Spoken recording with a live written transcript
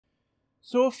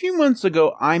So a few months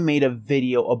ago, I made a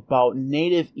video about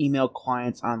native email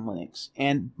clients on Linux,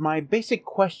 and my basic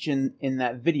question in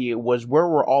that video was where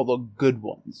were all the good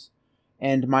ones?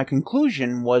 And my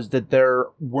conclusion was that there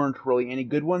weren't really any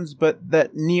good ones, but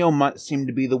that NeoMut seemed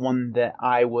to be the one that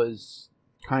I was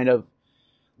kind of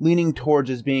leaning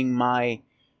towards as being my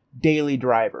daily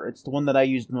driver. It's the one that I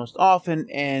used most often,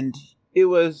 and it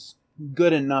was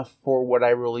good enough for what I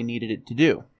really needed it to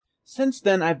do. Since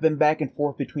then, I've been back and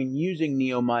forth between using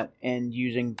NeoMut and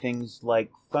using things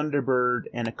like Thunderbird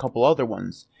and a couple other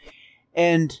ones.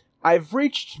 And I've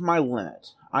reached my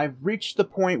limit. I've reached the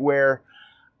point where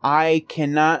I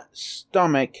cannot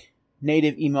stomach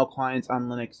native email clients on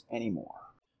Linux anymore.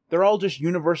 They're all just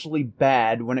universally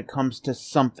bad when it comes to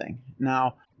something.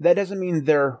 Now, that doesn't mean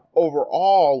they're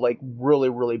overall really,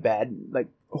 really bad, like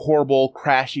horrible,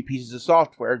 crashy pieces of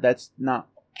software. That's not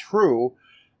true.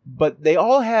 But they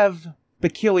all have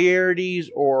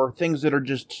peculiarities or things that are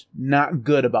just not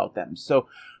good about them. So,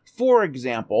 for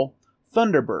example,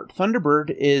 Thunderbird.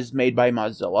 Thunderbird is made by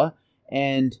Mozilla,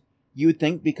 and you would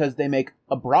think because they make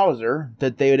a browser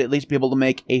that they would at least be able to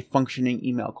make a functioning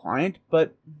email client,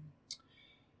 but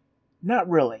not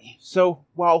really. So,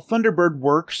 while Thunderbird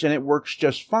works, and it works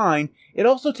just fine, it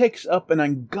also takes up an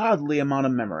ungodly amount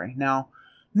of memory. Now,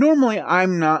 normally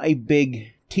I'm not a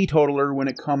big teetotaler when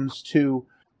it comes to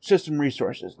system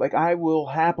resources. I will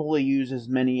happily use as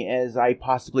many as I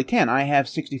possibly can. I have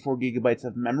 64 gigabytes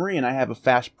of memory, and I have a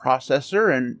fast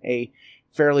processor and a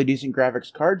fairly decent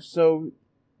graphics card, so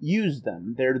use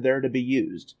them. They're there to be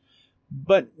used.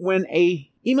 But when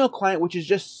a email client, which is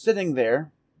just sitting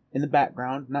there in the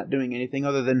background, not doing anything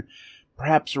other than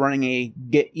perhaps running a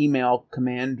get email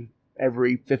command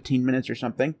every 15 minutes or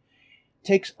something,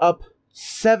 takes up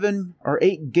 7 or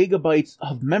 8 gigabytes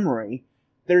of memory,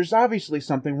 there's obviously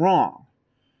something wrong.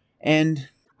 And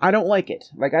I don't like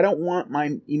it. I don't want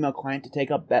my email client to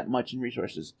take up that much in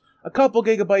resources. A couple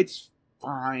gigabytes,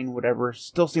 fine, whatever.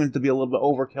 Still seems to be a little bit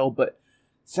overkill, but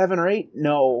 7 or 8?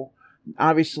 No.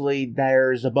 Obviously,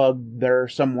 there's a bug there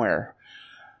somewhere.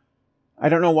 I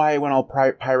don't know why I went all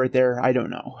pirate there. I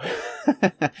don't know.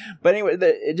 But anyway,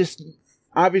 it just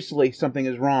obviously something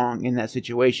is wrong in that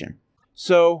situation.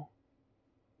 So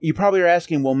you probably are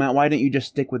asking, well, Matt, why don't you just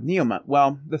stick with NeoMut?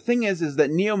 Well, the thing is that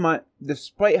NeoMut,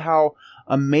 despite how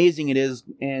amazing it is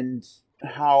and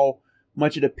how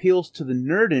much it appeals to the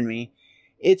nerd in me,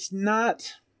 it's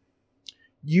not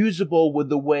usable with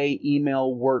the way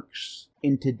email works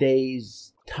in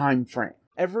today's time frame.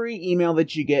 Every email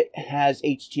that you get has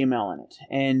HTML in it,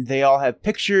 and they all have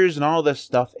pictures and all this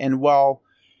stuff, and while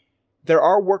there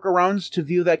are workarounds to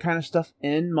view that kind of stuff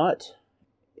in Mutt,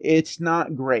 it's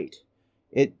not great.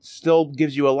 It still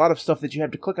gives you a lot of stuff that you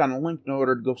have to click on a link in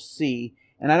order to go see,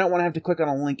 and I don't want to have to click on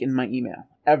a link in my email,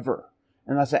 ever,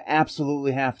 unless I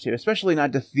absolutely have to, especially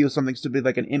not to view something stupid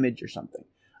like an image or something.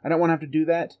 I don't want to have to do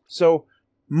that. So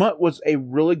Mutt was a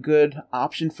really good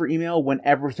option for email when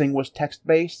everything was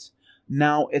text-based.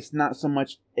 Now it's not so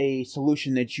much a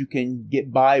solution that you can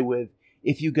get by with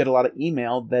if you get a lot of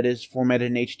email that is formatted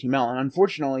in HTML, and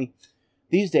unfortunately,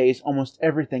 these days, almost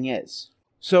everything is.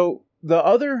 So the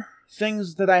other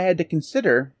things that I had to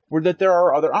consider were that there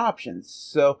are other options.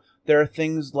 So there are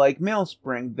things like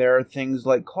MailSpring, there are things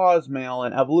like ClauseMail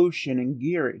and Evolution and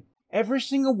Geary. Every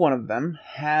single one of them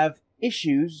have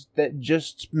issues that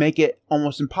just make it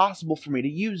almost impossible for me to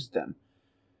use them.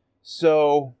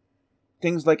 So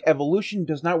things like Evolution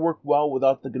does not work well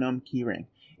without the GNOME keyring.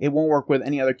 It won't work with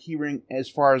any other keyring as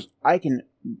far as I can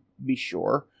be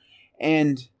sure.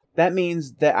 And that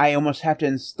means that I almost have to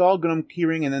install GNOME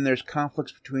keyring, and then there's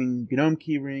conflicts between GNOME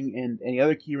keyring and any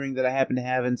other keyring that I happen to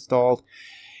have installed.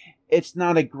 It's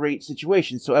not a great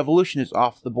situation, so Evolution is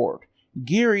off the board.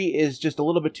 Geary is just a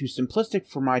little bit too simplistic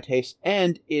for my taste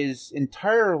and is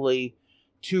entirely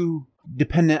too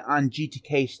dependent on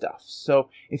GTK stuff. So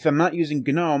if I'm not using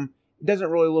GNOME, it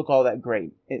doesn't really look all that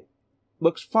great. It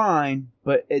looks fine,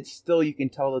 but it's still, you can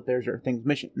tell that there's things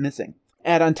missing.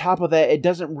 And on top of that, it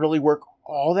doesn't really work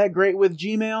all that great with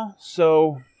Gmail,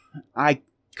 so I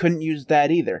couldn't use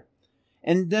that either.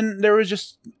 And then there was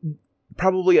just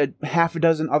probably a half a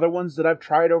dozen other ones that I've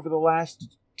tried over the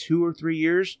last 2 or 3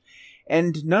 years,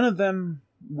 and none of them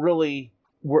really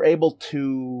were able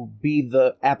to be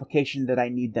the application that I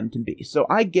need them to be. So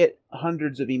I get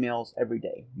hundreds of emails every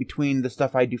day between the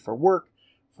stuff I do for work,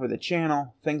 for the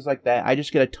channel, things like that. I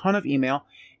just get a ton of email,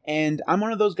 and I'm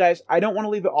one of those guys, I don't want to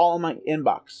leave it all in my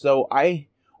inbox, so I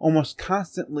almost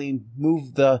constantly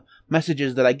move the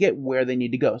messages that I get where they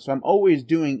need to go. So I'm always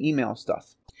doing email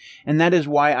stuff. And that is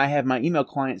why I have my email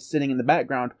client sitting in the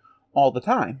background all the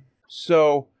time.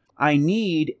 So I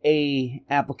need a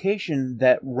application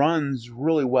that runs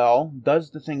really well, does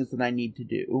the things that I need to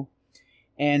do,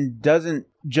 and doesn't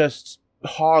just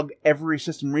hog every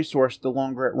system resource the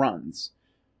longer it runs.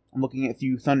 I'm looking at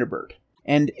Vue Thunderbird,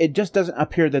 and it just doesn't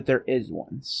appear that there is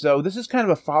one. So this is kind of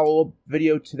a follow-up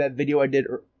video to that video I did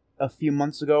a few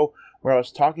months ago where I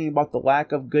was talking about the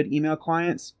lack of good email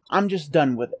clients. I'm just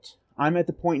done with it. I'm at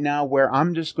the point now where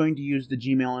I'm just going to use the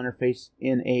Gmail interface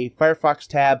in a Firefox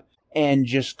tab and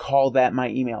just call that my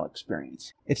email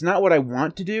experience. It's not what I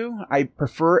want to do. I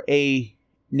prefer a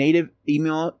native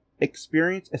email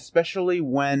experience, especially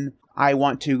when I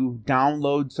want to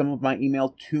download some of my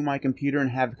email to my computer and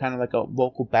have kind of like a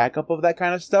local backup of that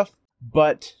kind of stuff.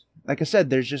 But like I said,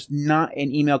 there's just not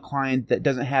an email client that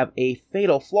doesn't have a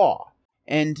fatal flaw.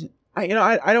 And I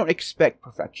don't expect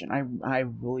perfection. I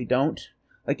really don't.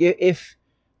 Like if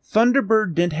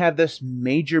Thunderbird didn't have this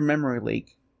major memory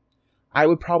leak, I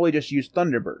would probably just use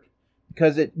Thunderbird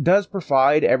because it does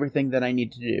provide everything that I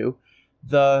need to do.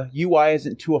 The UI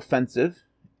isn't too offensive.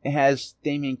 It has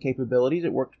theming capabilities.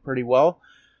 It works pretty well.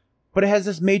 But it has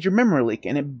this major memory leak,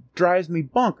 and it drives me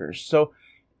bonkers. So,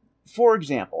 for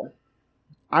example,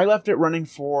 I left it running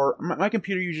for... My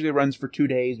computer usually runs for 2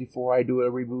 days before I do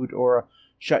a reboot or a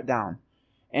shutdown.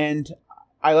 And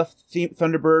I left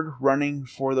Thunderbird running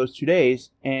for those 2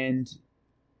 days, and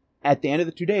at the end of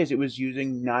the 2 days, it was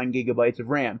using 9 gigabytes of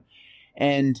RAM.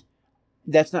 And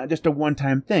that's not just a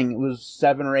one-time thing. It was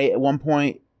 7 or 8 at one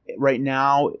point. Right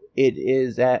now, it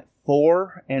is at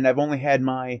 4, and I've only had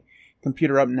my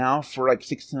computer up now for like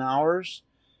 16 hours.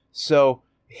 So,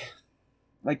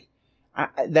 like,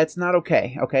 that's not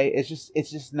okay. Okay, it's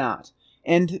just not.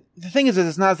 And the thing is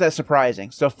it's not that surprising.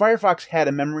 So Firefox had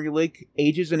a memory leak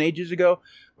ages and ages ago,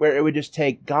 where it would just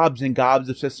take gobs and gobs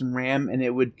of system RAM, and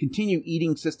it would continue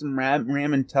eating system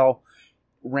RAM until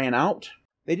it ran out.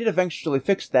 They did eventually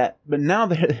fix that, but now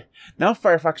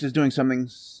Firefox is doing something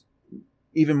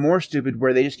even more stupid,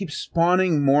 where they just keep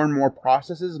spawning more and more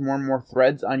processes, more and more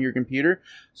threads on your computer.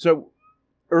 So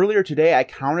earlier today, I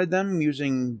counted them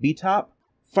using BTOP.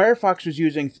 Firefox was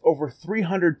using over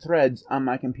 300 threads on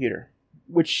my computer,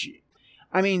 which,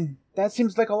 I mean, that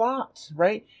seems like a lot,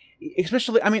 right?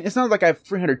 Especially, I mean, it's not like I have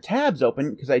 300 tabs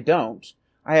open, because I don't.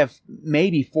 I have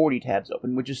maybe 40 tabs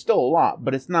open, which is still a lot,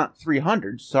 but it's not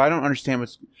 300, so I don't understand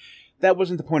that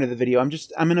wasn't the point of the video.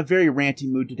 I'm in a very ranty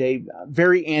mood today,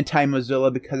 very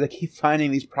anti-Mozilla, because I keep finding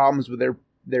these problems with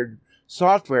their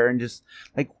software, and just,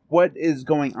 like, what is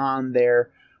going on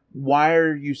there? Why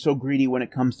are you so greedy when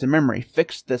it comes to memory?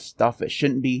 Fix this stuff. It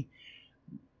shouldn't be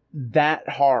that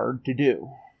hard to do.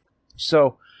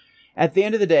 So, at the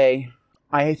end of the day,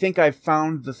 I think I've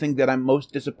found the thing that I'm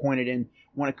most disappointed in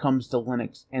when it comes to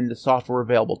Linux and the software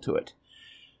available to it.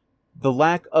 The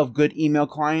lack of good email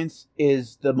clients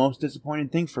is the most disappointing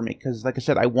thing for me, because, like I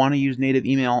said, I want to use native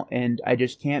email, and I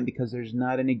just can't because there's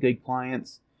not any good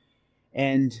clients.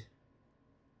 And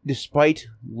despite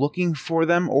looking for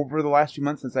them over the last few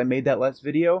months since I made that last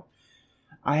video,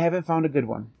 I haven't found a good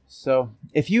one. So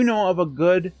if you know of a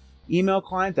good email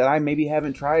client that I maybe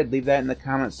haven't tried, leave that in the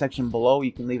comment section below.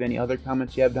 You can leave any other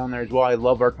comments you have down there as well. I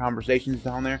love our conversations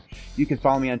down there. You can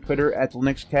follow me on Twitter at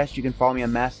LinuxCast. You can follow me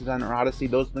on Mastodon or Odyssey.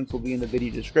 Those links will be in the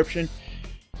video description,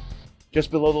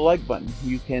 just below the like button.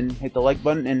 You can hit the like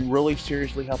button and really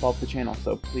seriously help out the channel,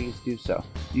 so please do so.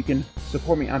 You can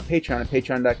support me on Patreon at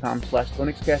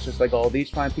patreon.com/LinuxCast, just like all these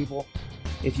fine people.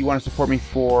 If you want to support me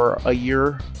for a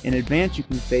year in advance, you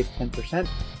can save 10%.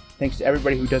 Thanks to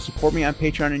everybody who does support me on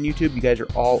Patreon and YouTube. You guys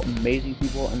are all amazing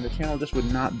people, and the channel just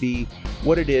would not be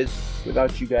what it is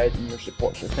without you guys and your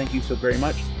support. So thank you so very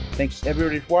much. Thanks to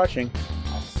everybody for watching.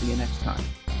 I'll see you next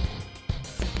time.